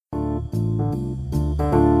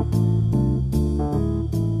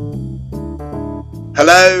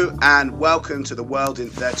Hello and welcome to The World in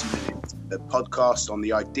 30 Minutes, the podcast on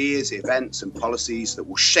the ideas, events and policies that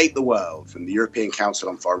will shape the world from the European Council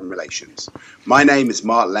on Foreign Relations. My name is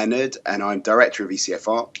Mark Leonard and I'm Director of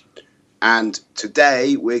ECFR, and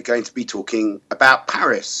today we're going to be talking about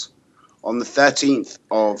Paris. On the 13th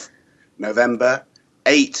of November,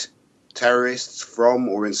 8 terrorists from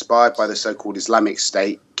or inspired by the so-called Islamic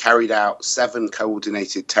State carried out 7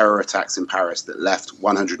 coordinated terror attacks in Paris that left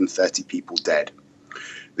 130 people dead.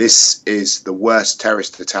 This is the worst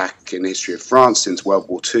terrorist attack in the history of France since World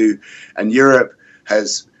War II, and Europe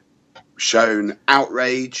has shown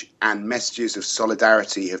outrage, and messages of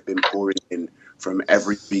solidarity have been pouring in from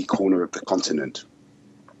every corner of the continent.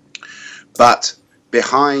 But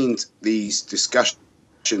behind these discussions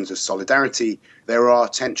of solidarity, there are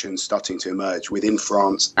tensions starting to emerge within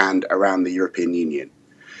France and around the European Union.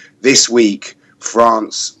 This week,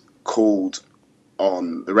 France called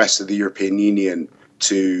on the rest of the European Union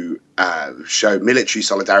to show military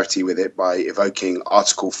solidarity with it by evoking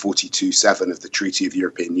Article 42.7 of the Treaty of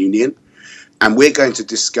European Union. And we're going to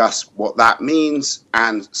discuss what that means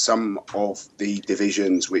and some of the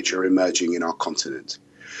divisions which are emerging in our continent.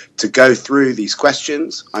 To go through these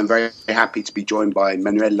questions, I'm very happy to be joined by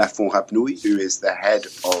Manuel Lafont-Rapnouil, who is the head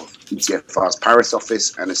of ECFR's Paris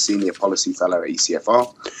office and a senior policy fellow at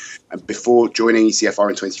ECFR. And before joining ECFR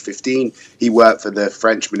in 2015, he worked for the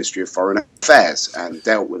French Ministry of Foreign Affairs and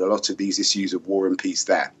dealt with a lot of these issues of war and peace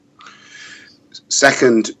there.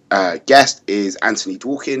 Second guest is Anthony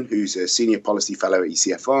Dworkin, who's a senior policy fellow at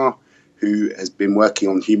ECFR, who has been working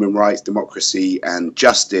on human rights, democracy and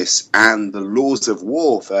justice and the laws of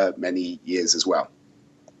war for many years as well.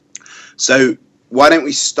 So why don't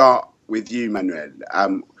we start with you, Manuel?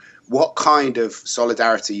 What kind of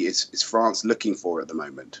solidarity is France looking for at the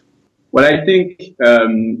moment? Well, I think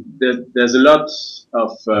there's a lot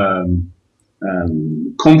of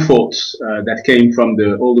comfort that came from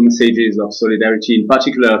all the messages of solidarity, in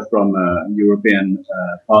particular from European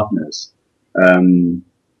partners.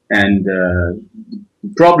 And the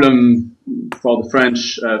problem for the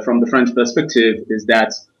French, from the French perspective, is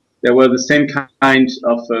that there were the same kind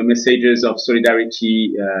of messages of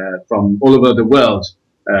solidarity from all over the world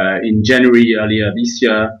in January earlier this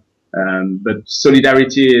year. But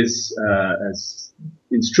solidarity is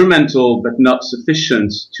instrumental but not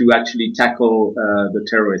sufficient to actually tackle the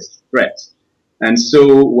terrorist threat. And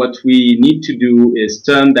so what we need to do is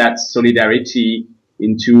turn that solidarity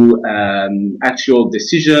into actual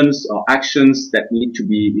decisions or actions that need to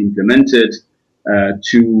be implemented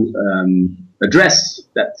to address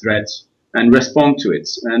that threat and respond to it.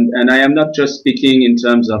 And I am not just speaking in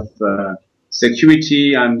terms of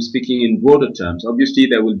security, I'm speaking in broader terms. Obviously,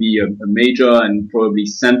 there will be a major and probably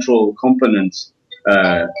central component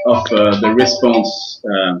of the response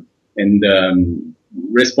and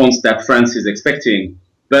response that France is expecting.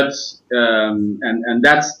 But and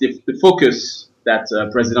that's the focus that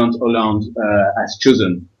President Hollande has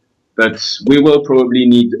chosen. But we will probably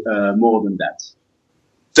need more than that.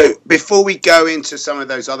 So before we go into some of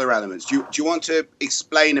those other elements, do you want to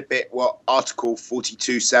explain a bit what Article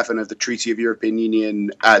 42.7 of the Treaty of European Union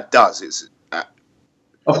does?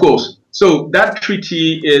 Of course. So that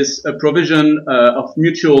treaty is a provision of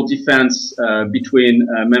mutual defense between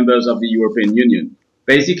members of the European Union.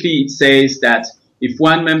 Basically, it says that if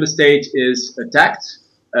one member state is attacked,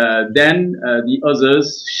 then the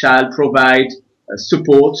others shall provide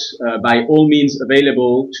support by all means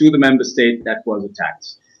available to the member state that was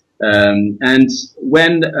attacked. And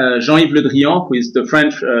when Jean-Yves Le Drian, who is the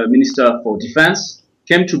French Minister for Defense,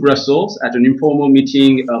 came to Brussels at an informal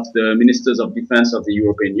meeting of the Ministers of Defense of the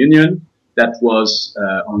European Union, that was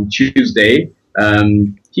on Tuesday,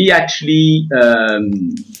 he actually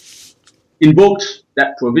invoked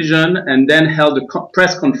that provision and then held a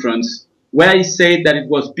press conference where he said that it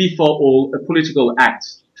was before all a political act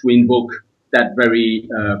to invoke that very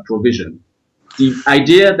provision. The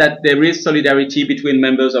idea that there is solidarity between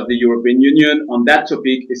members of the European Union on that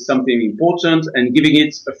topic is something important, and giving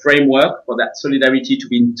it a framework for that solidarity to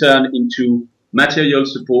be turned into material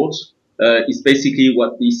support is basically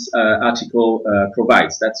what this article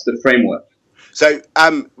provides. That's the framework. So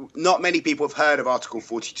not many people have heard of Article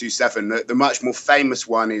 42.7. The much more famous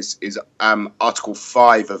one is Article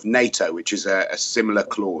 5 of NATO, which is a similar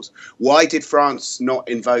clause. Why did France not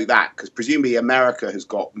invoke that? Because presumably America has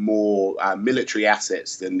got more military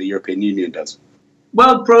assets than the European Union does.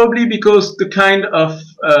 Well, probably because the kind of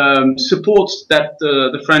support that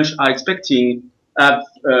the French are expecting have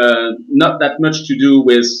not that much to do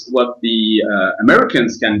with what the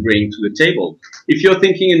Americans can bring to the table. If you're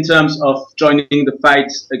thinking in terms of joining the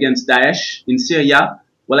fight against Daesh in Syria,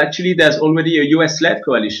 well, actually, there's already a US-led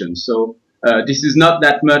coalition. So this is not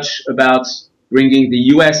that much about bringing the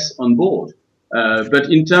US on board. But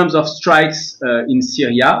in terms of strikes in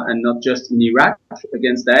Syria and not just in Iraq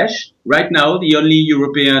against Daesh, right now the only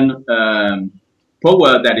European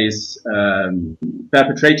power that is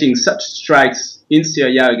perpetrating such strikes in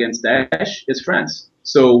Syria against Daesh is France.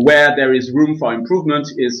 So where there is room for improvement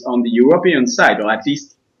is on the European side, or at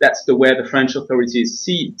least that's the way the French authorities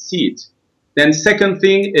see it. Then second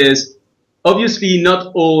thing is, obviously,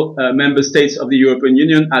 not all member states of the European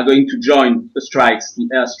Union are going to join the strikes, the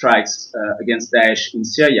air strikes against Daesh in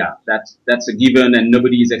Syria. That's a given, and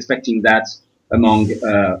nobody is expecting that among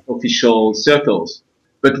official circles.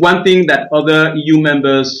 But one thing that other EU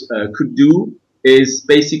members could do is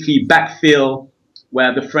basically backfill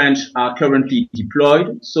where the French are currently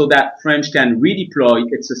deployed, so that French can redeploy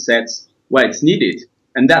its assets where it's needed.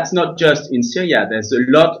 And that's not just in Syria. There's a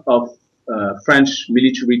lot of French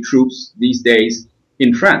military troops these days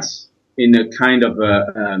in France in a kind of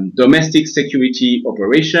domestic security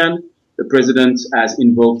operation. The president has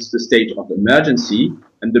invoked the state of emergency,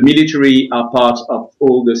 and the military are part of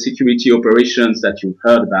all the security operations that you've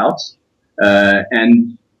heard about.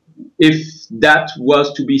 And if that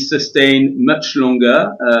was to be sustained much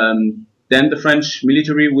longer, then the French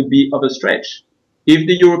military would be overstretched. If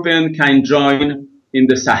the European can join in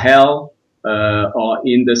the Sahel, or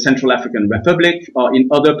in the Central African Republic, or in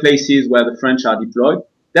other places where the French are deployed,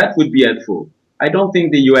 that would be helpful. I don't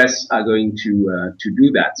think the US are going to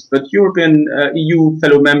do that, but European EU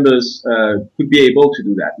fellow members could be able to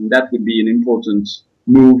do that, and that would be an important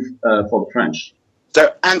move for the French.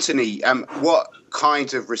 So, Anthony, what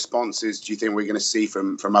kind of responses do you think we're going to see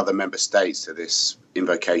from other member states to this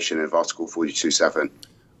invocation of Article 42.7?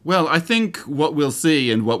 Well, I think what we'll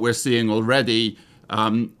see, and what we're seeing already,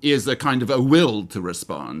 is a kind of a will to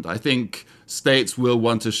respond. I think states will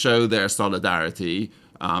want to show their solidarity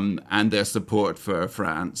and their support for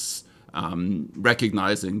France,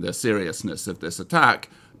 recognizing the seriousness of this attack.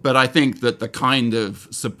 But I think that the kind of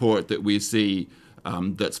support that we see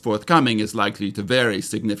that's forthcoming is likely to vary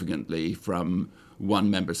significantly from one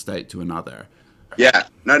member state to another. Yeah,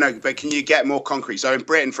 no, but can you get more concrete? So in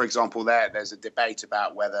Britain, for example, there's a debate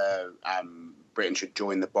about whether Britain should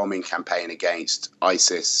join the bombing campaign against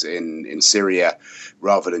ISIS in Syria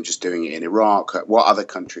rather than just doing it in Iraq.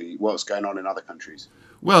 What's going on in other countries?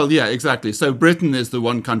 Well, yeah, exactly. So Britain is the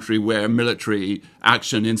one country where military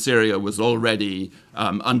action in Syria was already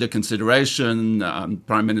under consideration.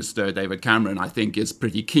 Prime Minister David Cameron, I think, is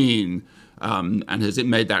pretty keen and has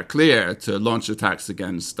made that clear to launch attacks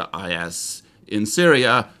against IS in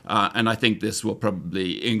Syria. And I think this will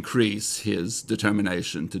probably increase his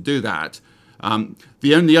determination to do that.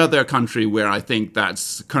 The only other country where I think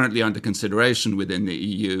that's currently under consideration within the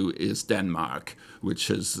EU is Denmark, which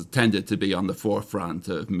has tended to be on the forefront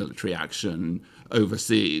of military action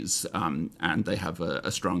overseas, and they have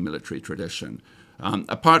a strong military tradition.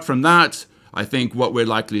 Apart from that, I think what we're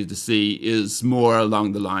likely to see is more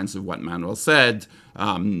along the lines of what Manuel said,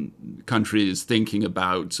 countries thinking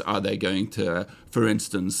about, are they going to, for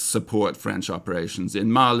instance, support French operations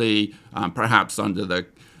in Mali, perhaps under the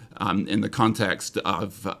in the context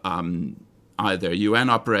of either UN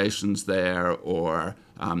operations there or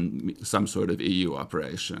some sort of EU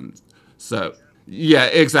operation. So, yeah,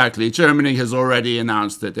 exactly. Germany has already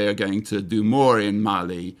announced that they're going to do more in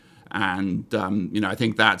Mali. And, I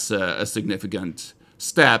think that's a significant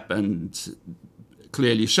step and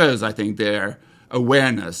clearly shows, I think, their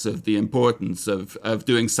awareness of the importance of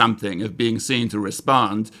doing something, of being seen to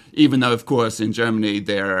respond, even though, of course, in Germany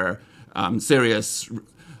there are serious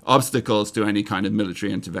obstacles to any kind of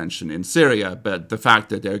military intervention in Syria. But the fact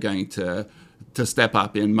that they're going to step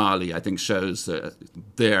up in Mali, I think, shows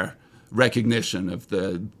their recognition of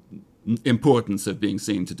the importance of being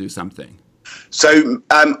seen to do something. So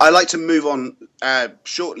I'd like to move on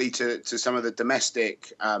shortly to some of the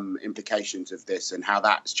domestic implications of this and how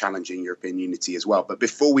that's challenging European unity as well. But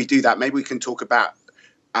before we do that, maybe we can talk about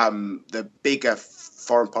the bigger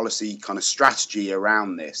foreign policy kind of strategy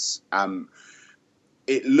around this.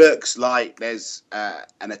 It looks like there's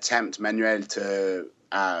an attempt, Manuel, to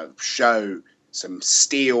show some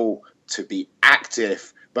steel to be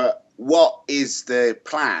active. But what is the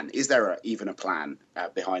plan? Is there even a plan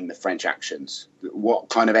behind the French actions? What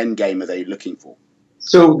kind of end game are they looking for?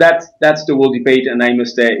 So that's the whole debate, and I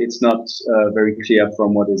must say it's not very clear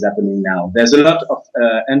from what is happening now. There's a lot of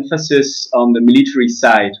emphasis on the military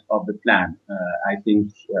side of the plan. I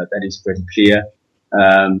think that is pretty clear.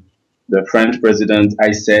 The French president,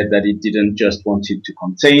 I said that he didn't just want it to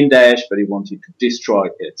contain Daesh, but he wanted to destroy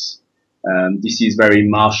it. This is very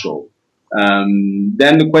martial.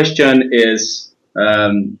 Then the question is,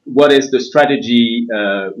 what is the strategy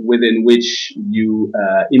within which you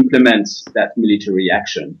implement that military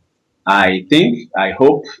action? I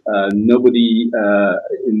hope nobody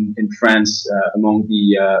in France among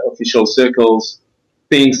the official circles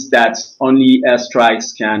thinks that only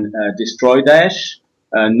airstrikes can destroy Daesh,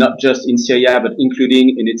 not just in Syria, but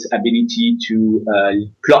including in its ability to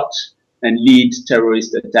plot and lead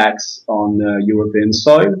terrorist attacks on European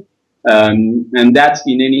soil. And that,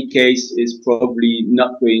 in any case, is probably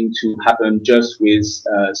not going to happen just with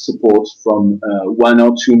support from one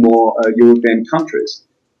or two more European countries.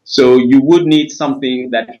 So you would need something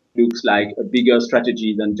that looks like a bigger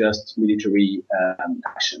strategy than just military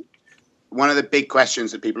action. One of the big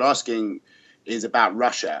questions that people are asking is about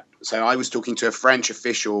Russia. So I was talking to a French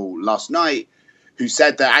official last night who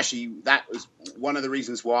said that actually that was one of the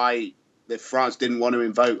reasons why France didn't want to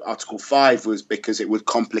invoke Article 5 was because it would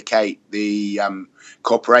complicate the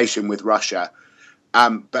cooperation with Russia.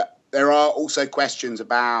 But there are also questions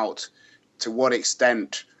about to what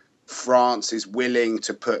extent France is willing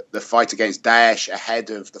to put the fight against Daesh ahead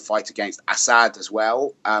of the fight against Assad as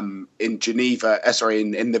well. In Geneva,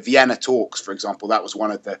 in the Vienna talks, for example, that was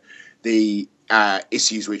one of the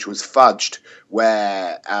issues which was fudged,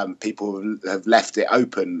 where people have left it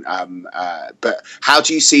open. But how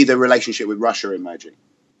do you see the relationship with Russia emerging?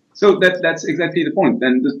 So that's exactly the point.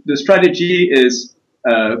 And the strategy is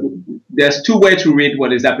there's two ways to read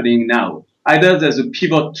what is happening now. Either there's a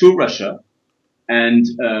pivot to Russia, and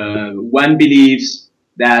one believes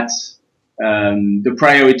that the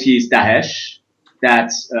priority is Daesh,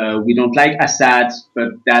 that we don't like Assad, but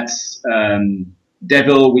that's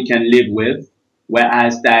devil we can live with,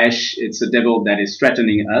 whereas Daesh, it's a devil that is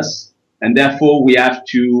threatening us, and therefore we have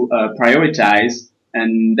to prioritize,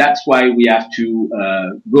 and that's why we have to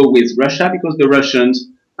go with Russia, because the Russians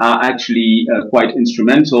are actually quite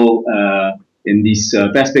instrumental in this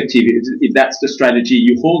perspective, if that's the strategy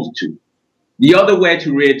you hold to. The other way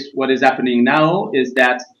to read what is happening now is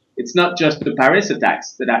that it's not just the Paris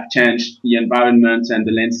attacks that have changed the environment and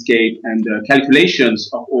the landscape and the calculations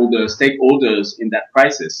of all the stakeholders in that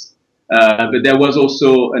crisis. But there was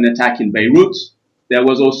also an attack in Beirut. There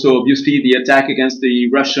was also obviously the attack against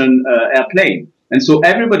the Russian airplane. And so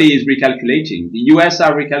everybody is recalculating. The US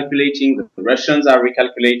are recalculating. The Russians are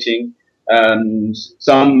recalculating.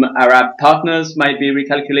 Some Arab partners might be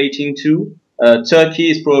recalculating too.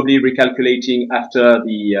 Turkey is probably recalculating after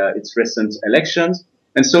its recent elections.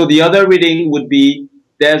 And so the other reading would be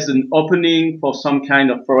there's an opening for some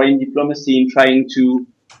kind of foreign diplomacy in trying to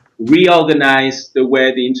reorganize the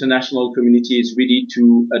way the international community is ready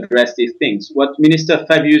to address these things. What Minister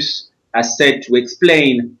Fabius has said to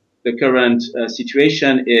explain the current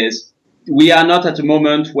situation is we are not at a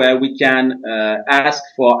moment where we can ask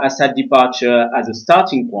for Assad departure as a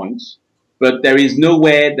starting point, but there is no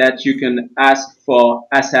way that you can ask for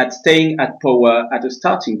Assad staying at power at a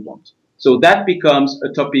starting point. So that becomes a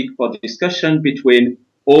topic for discussion between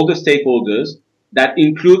all the stakeholders. That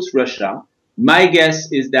includes Russia. My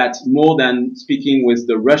guess is that more than speaking with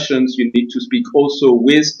the Russians, you need to speak also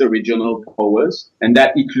with the regional powers, and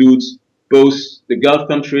that includes both the Gulf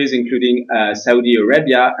countries, including Saudi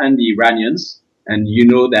Arabia, and the Iranians. And you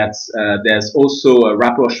know that there's also a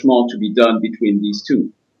rapprochement to be done between these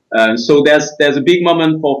two. So there's a big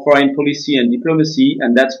moment for foreign policy and diplomacy,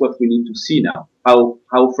 and that's what we need to see now.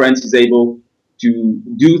 How France is able to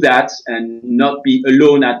do that and not be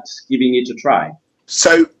alone at giving it a try.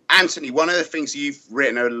 So, Anthony, one of the things you've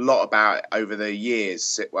written a lot about over the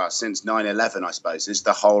years, well, since 9/11, I suppose, is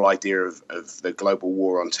the whole idea of the global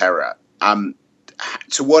war on terror.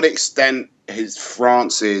 To what extent is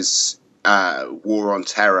France's war on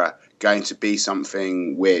terror going to be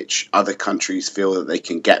something which other countries feel that they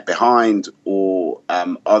can get behind, or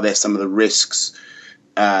are there some of the risks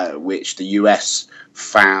which the US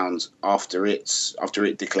found after it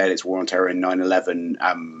declared its war on terror in 9/11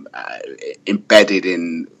 embedded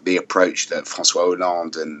in the approach that François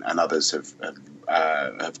Hollande and others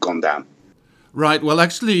have gone down? Right. Well,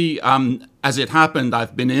 actually, as it happened,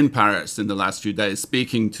 I've been in Paris in the last few days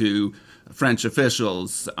speaking to French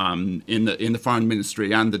officials in the Foreign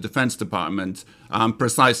Ministry and the Defense Department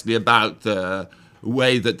precisely about the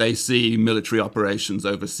way that they see military operations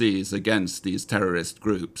overseas against these terrorist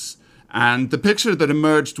groups. And the picture that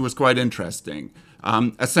emerged was quite interesting.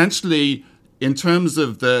 Essentially, in terms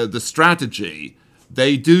of the strategy,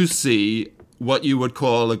 they do see what you would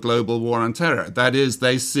call a global war on terror. That is,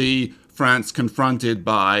 they see France confronted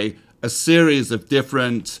by a series of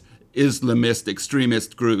different Islamist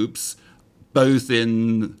extremist groups, both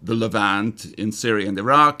in the Levant, in Syria and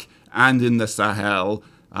Iraq, and in the Sahel,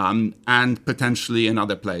 and potentially in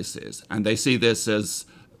other places. And they see this as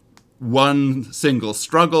one single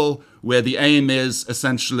struggle where the aim is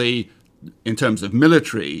essentially, in terms of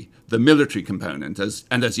military, the military component.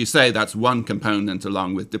 And as you say, that's one component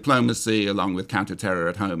along with diplomacy, along with counterterror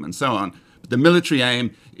at home and so on. But the military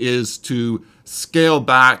aim is to scale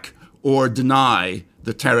back or deny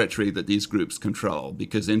the territory that these groups control.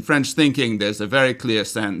 Because in French thinking, there's a very clear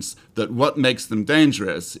sense that what makes them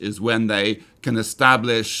dangerous is when they can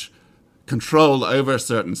establish control over a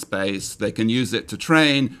certain space. They can use it to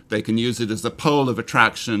train. They can use it as a pole of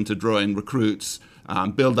attraction to draw in recruits,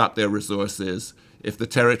 build up their resources. If the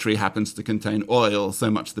territory happens to contain oil, so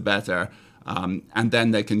much the better. And then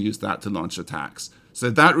they can use that to launch attacks. So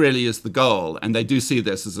that really is the goal, and they do see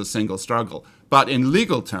this as a single struggle. But in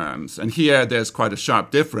legal terms, and here there's quite a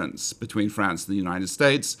sharp difference between France and the United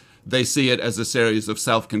States, they see it as a series of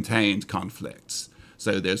self-contained conflicts.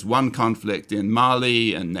 So there's one conflict in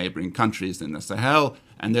Mali and neighboring countries in the Sahel,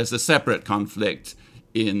 and there's a separate conflict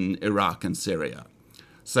in Iraq and Syria.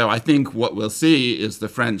 So I think what we'll see is the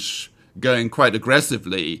French going quite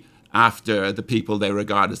aggressively after the people they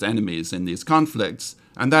regard as enemies in these conflicts,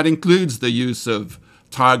 and that includes the use of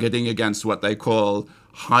targeting against what they call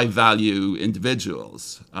high-value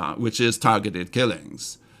individuals, which is targeted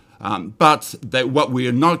killings. But what we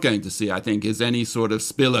are not going to see, I think, is any sort of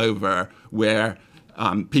spillover where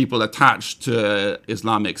people attached to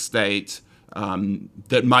Islamic State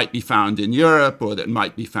that might be found in Europe or that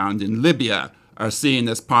might be found in Libya are seen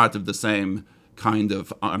as part of the same kind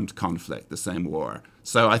of armed conflict, the same war.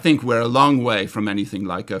 So I think we're a long way from anything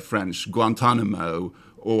like a French Guantanamo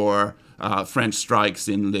or French strikes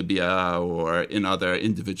in Libya or in other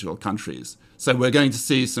individual countries. So we're going to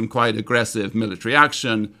see some quite aggressive military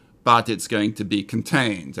action, but it's going to be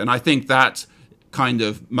contained. And I think that kind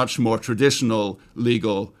of much more traditional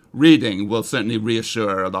legal reading will certainly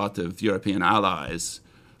reassure a lot of European allies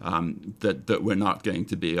that we're not going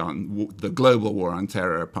to be on the global war on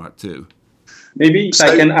terror part 2. Maybe if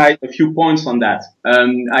I can add a few points on that.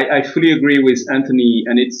 I fully agree with Anthony,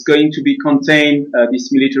 and it's going to be contained,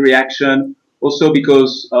 this military action, also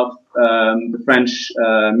because of the French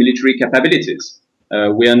military capabilities.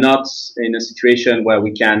 We are not in a situation where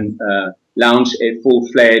we can launch a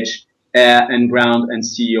full-fledged air and ground and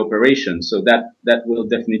sea operation, so that will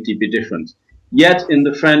definitely be different. Yet in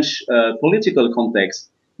the French political context,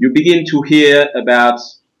 you begin to hear about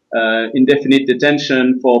indefinite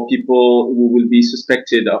detention for people who will be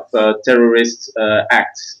suspected of terrorist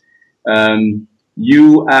acts.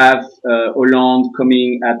 You have Hollande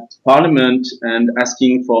coming at Parliament and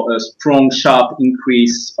asking for a strong, sharp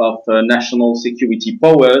increase of national security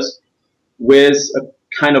powers with a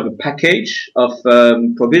kind of a package of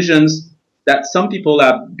provisions that some people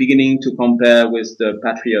are beginning to compare with the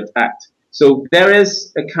Patriot Act. So there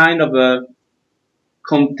is a kind of a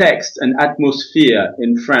context and atmosphere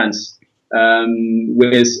in France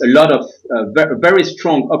with a lot of very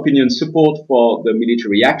strong opinion support for the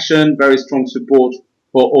military action, very strong support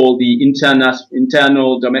for all the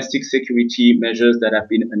internal domestic security measures that have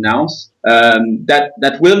been announced.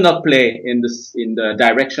 That will not play in the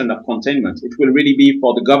direction of containment. It will really be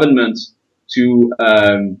for the government to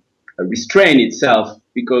restrain itself,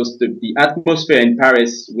 because the atmosphere in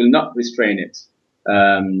Paris will not restrain it.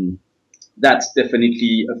 That's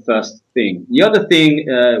definitely a first thing. The other thing,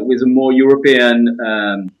 with a more European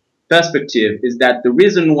perspective, is that the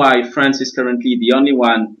reason why France is currently the only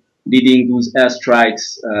one leading those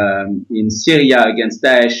airstrikes in Syria against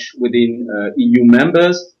Daesh within EU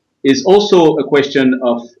members is also a question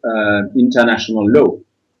of international law.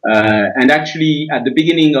 And actually, at the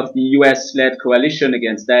beginning of the US-led coalition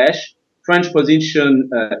against Daesh, French position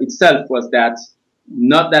itself was that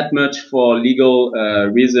not that much for legal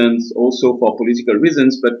reasons, also for political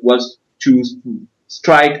reasons, but was to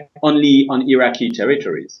strike only on Iraqi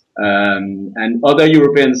territories. And other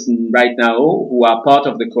Europeans right now who are part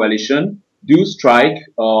of the coalition do strike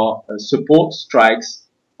or support strikes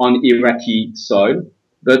on Iraqi soil,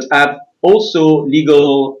 but have also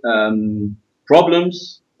legal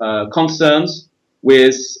problems, concerns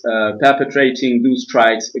with perpetrating those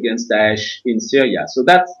strikes against Daesh in Syria. So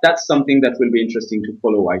that's something that will be interesting to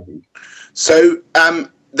follow, I think. So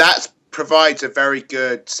that provides a very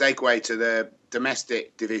good segue to the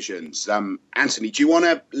domestic divisions. Anthony, do you want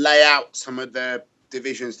to lay out some of the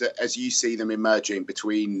divisions that, as you see them emerging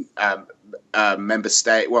between member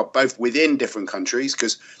state, well, both within different countries,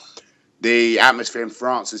 because the atmosphere in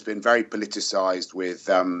France has been very politicized with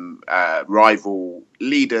rival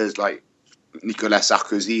leaders like Nicolas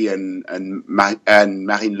Sarkozy and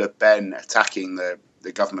Marine Le Pen attacking the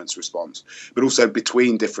government's response, but also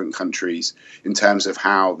between different countries in terms of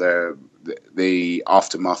how the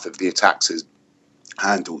aftermath of the attacks is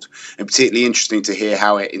handled. And particularly interesting to hear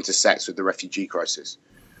how it intersects with the refugee crisis.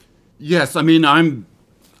 Yes, I mean, I'm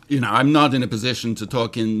not in a position to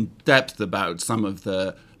talk in depth about some of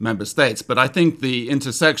the member states, but I think the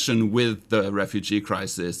intersection with the refugee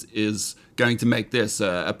crisis is going to make this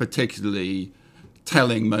a particularly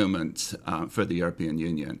telling moment for the European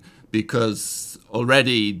Union, because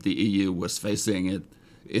already the EU was facing it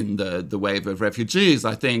in the wave of refugees.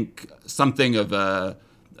 I think something of a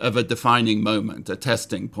defining moment, a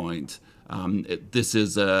testing point. This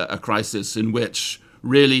is a crisis in which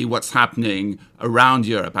really what's happening around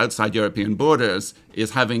Europe, outside European borders,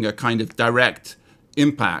 is having a kind of direct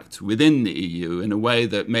impact within the EU in a way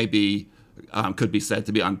that maybe could be said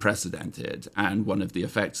to be unprecedented. And one of the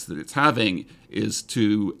effects that it's having is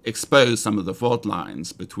to expose some of the fault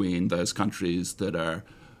lines between those countries that are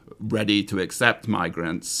ready to accept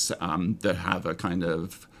migrants, that have a kind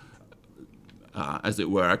of, as it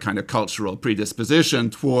were, a kind of cultural predisposition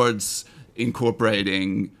towards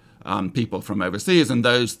incorporating people from overseas, and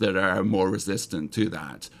those that are more resistant to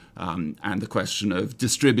that. And the question of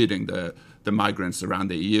distributing the migrants around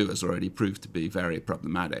the EU has already proved to be very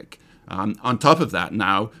problematic. On top of that,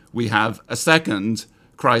 now we have a second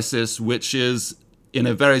crisis, which is in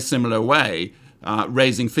a very similar way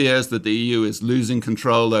raising fears that the EU is losing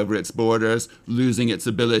control over its borders, losing its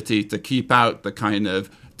ability to keep out the kind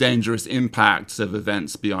of dangerous impacts of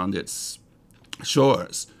events beyond its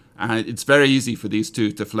shores. And it's very easy for these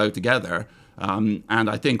two to flow together. And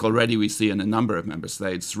I think already we see in a number of member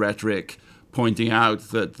states rhetoric pointing out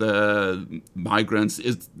that the migrants,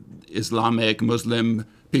 Islamic, Muslim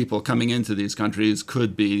people coming into these countries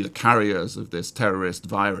could be the carriers of this terrorist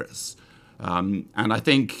virus. And I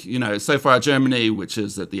think, so far Germany, which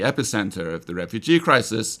is at the epicenter of the refugee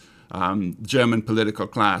crisis, German political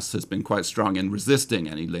class has been quite strong in resisting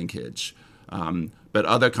any linkage. But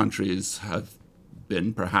other countries have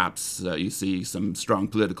been perhaps, you see some strong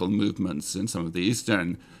political movements in some of the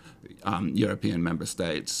Eastern European member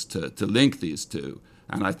states to link these two.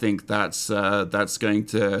 And I think that's going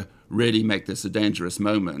to really make this a dangerous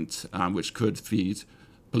moment, which could feed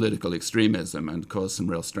political extremism and cause some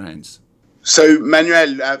real strains. So,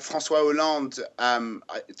 Manuel, François Hollande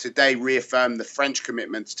today reaffirmed the French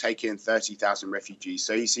commitment to take in 30,000 refugees.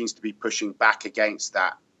 So he seems to be pushing back against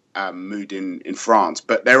that mood in France.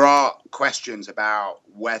 But there are questions about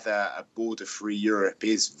whether a border-free Europe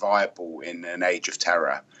is viable in an age of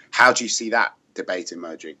terror. How do you see that debate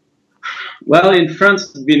emerging? Well, in France,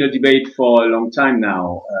 it's been a debate for a long time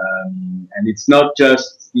now. And it's not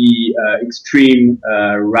just the extreme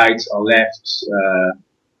right or left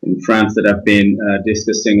in France that have been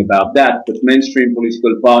discussing about that, but mainstream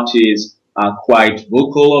political parties are quite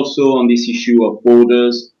vocal also on this issue of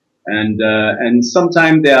borders, and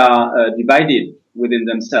sometimes they are divided within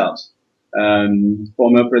themselves.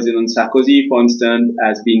 Former President Sarkozy, for instance,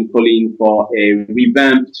 has been calling for a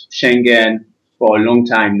revamped Schengen for a long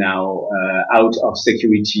time now, out of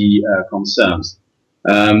security concerns.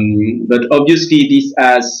 But obviously this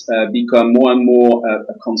has become more and more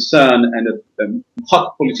a concern and a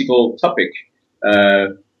hot political topic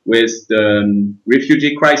with the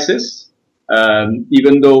refugee crisis.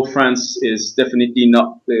 Even though France is definitely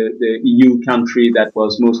not the EU country that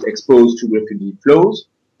was most exposed to refugee flows.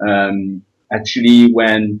 Actually,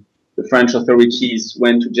 when the French authorities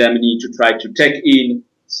went to Germany to try to take in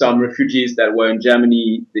some refugees that were in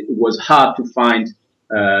Germany, it was hard to find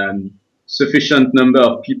sufficient number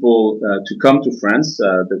of people to come to France.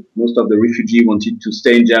 Most of the refugees wanted to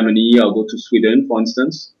stay in Germany or go to Sweden, for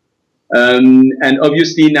instance. And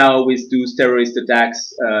obviously now with those terrorist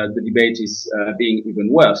attacks, the debate is being even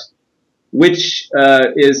worse, which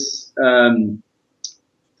is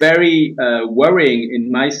very worrying in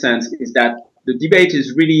my sense, is that the debate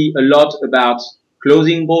is really a lot about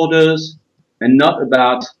closing borders and not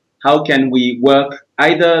about how can we work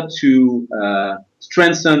either to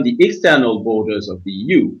strengthen the external borders of the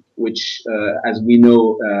EU, which, as we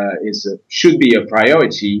know, should be a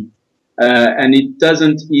priority. And it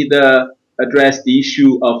doesn't either address the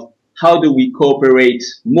issue of how do we cooperate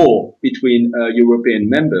more between European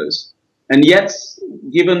members. And yet,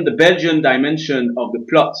 given the Belgian dimension of the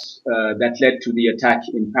plots that led to the attack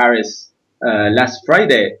in Paris last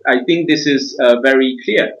Friday, I think this is very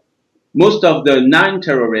clear. Most of the 9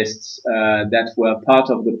 terrorists that were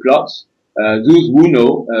part of the plot, those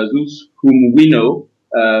whom we know,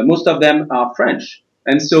 most of them are French.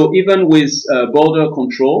 And so even with border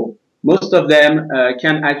control, most of them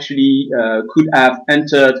could have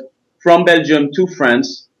entered from Belgium to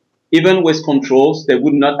France. Even with controls, they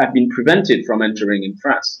would not have been prevented from entering in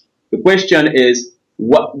France. The question is,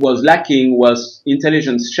 what was lacking was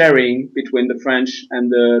intelligence sharing between the French and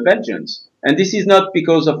the Belgians. And this is not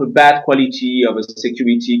because of a bad quality of a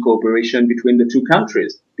security cooperation between the two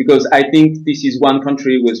countries, because I think this is one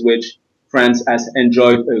country with which France has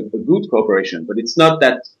enjoyed a good cooperation. But it's not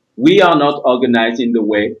that we are not organized in the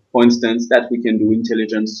way, for instance, that we can do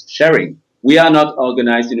intelligence sharing. We are not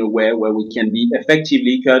organized in a way where we can be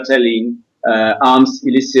effectively curtailing arms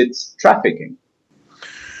illicit trafficking.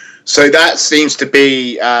 So that seems to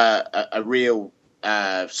be a real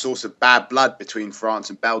source of bad blood between France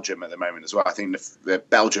and Belgium at the moment as well. I think the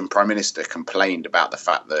Belgian Prime Minister complained about the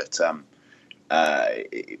fact that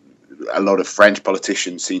a lot of French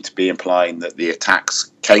politicians seem to be implying that the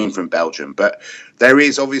attacks came from Belgium. But there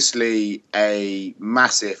is obviously a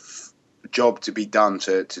massive job to be done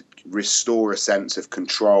to restore a sense of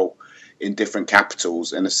control in different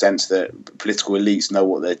capitals, in a sense that political elites know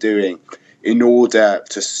what they're doing, in order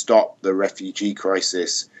to stop the refugee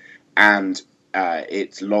crisis and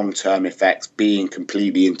its long-term effects being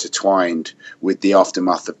completely intertwined with the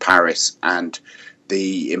aftermath of Paris and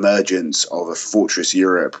the emergence of a fortress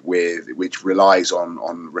Europe which relies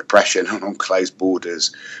on repression and on closed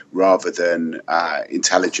borders rather than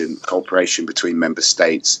intelligent cooperation between member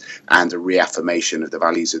states and a reaffirmation of the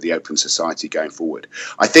values of the open society going forward.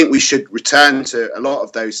 I think we should return to a lot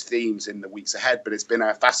of those themes in the weeks ahead, but it's been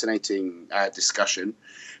a fascinating discussion.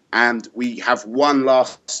 And we have one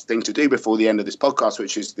last thing to do before the end of this podcast,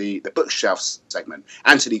 which is the bookshelf segment.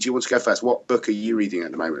 Anthony, do you want to go first? What book are you reading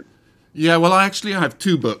at the moment? Yeah, well, I actually have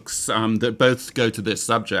two books that both go to this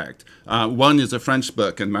subject. One is a French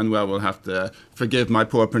book, and Manuel will have to forgive my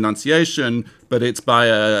poor pronunciation, but it's by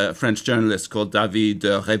a French journalist called David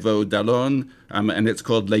Reyvaud-Dallon, and it's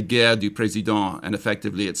called Les Guerres du Président, and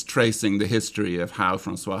effectively it's tracing the history of how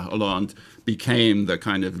François Hollande became the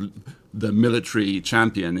kind of the military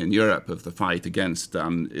champion in Europe of the fight against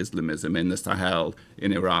Islamism in the Sahel,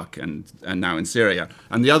 in Iraq, and now in Syria.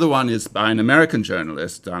 And the other one is by an American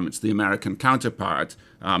journalist. It's the American counterpart,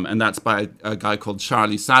 and that's by a guy called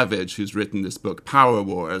Charlie Savage, who's written this book, Power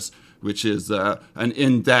Wars, which is an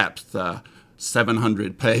in-depth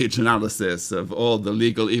 700-page analysis of all the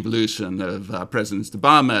legal evolution of President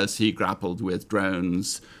Obama as he grappled with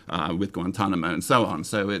drones, with Guantanamo, and so on.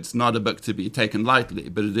 So it's not a book to be taken lightly,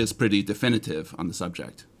 but it is pretty definitive on the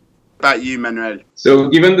subject. What about you, Manuel? So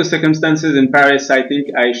given the circumstances in Paris, I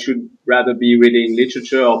think I should rather be reading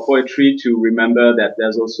literature or poetry to remember that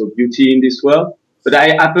there's also beauty in this world. But I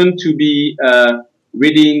happen to be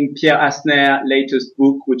reading Pierre Asner's latest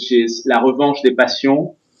book, which is La Revanche des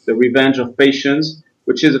Passions, The Revenge of Patience,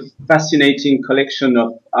 which is a fascinating collection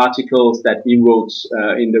of articles that he wrote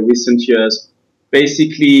in the recent years,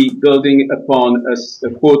 basically building upon a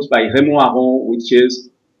quote by Raymond Aron, which is,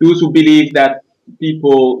 those who believe that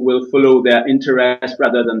people will follow their interest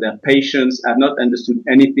rather than their patience have not understood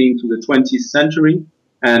anything to the 20th century.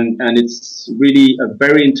 And it's really a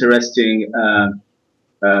very interesting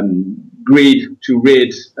grid to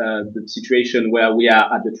read the situation where we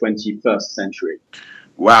are at the 21st century.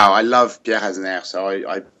 Wow, I love Pierre Asner, so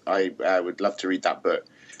I would love to read that book.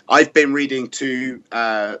 I've been reading two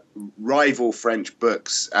rival French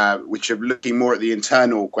books, which are looking more at the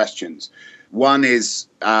internal questions. One is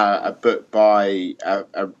a book by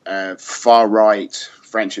a far-right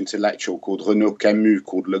French intellectual called Renaud Camus,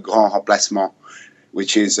 called Le Grand Remplacement,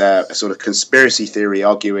 which is a sort of conspiracy theory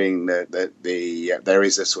arguing that there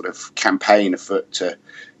is a sort of campaign afoot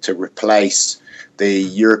to replace the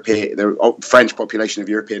French population of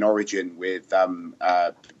European origin with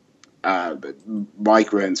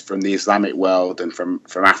migrants from the Islamic world and from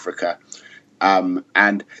Africa.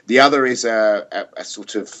 And the other is a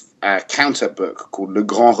sort of counter book called Le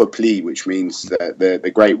Grand Repli, which means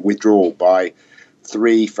the Great Withdrawal, by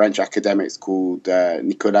three French academics called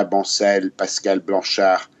Nicolas Bancel, Pascal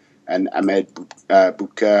Blanchard, and Ahmed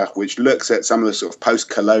Bouker, which looks at some of the sort of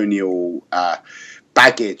post-colonial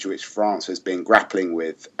baggage which France has been grappling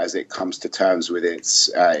with as it comes to terms with its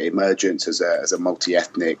emergence as a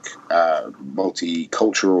multi-ethnic,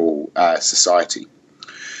 multicultural society.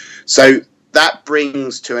 So that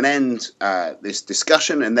brings to an end this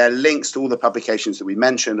discussion, and there are links to all the publications that we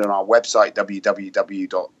mentioned on our website,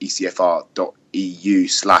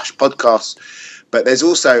 www.ecfr.eu/podcasts. But there's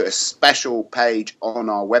also a special page on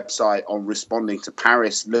our website on responding to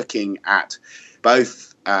Paris, looking at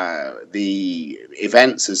both the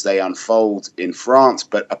events as they unfold in France,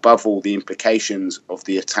 but above all, the implications of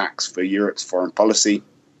the attacks for Europe's foreign policy.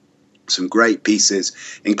 Some great pieces,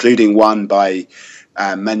 including one by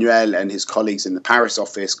Manuel and his colleagues in the Paris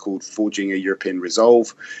office called Forging a European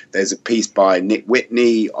Resolve. There's a piece by Nick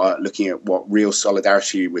Whitney looking at what real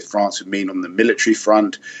solidarity with France would mean on the military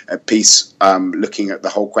front. A piece looking at the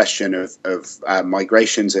whole question of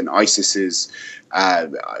migrations and ISIS's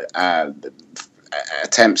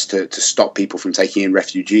attempts to stop people from taking in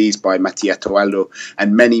refugees by Mattia Toello,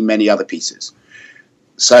 and many, many other pieces.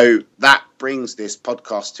 So that brings this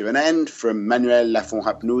podcast to an end. From Manuel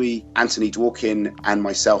Lafont-Rapnouil, Anthony Dworkin, and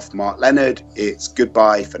myself, Mark Leonard, it's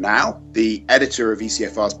goodbye for now. The editor of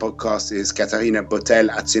ECFR's podcast is Catarina Botel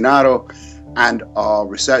Atzinaro, and our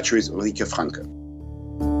researcher is Ulrike Franke.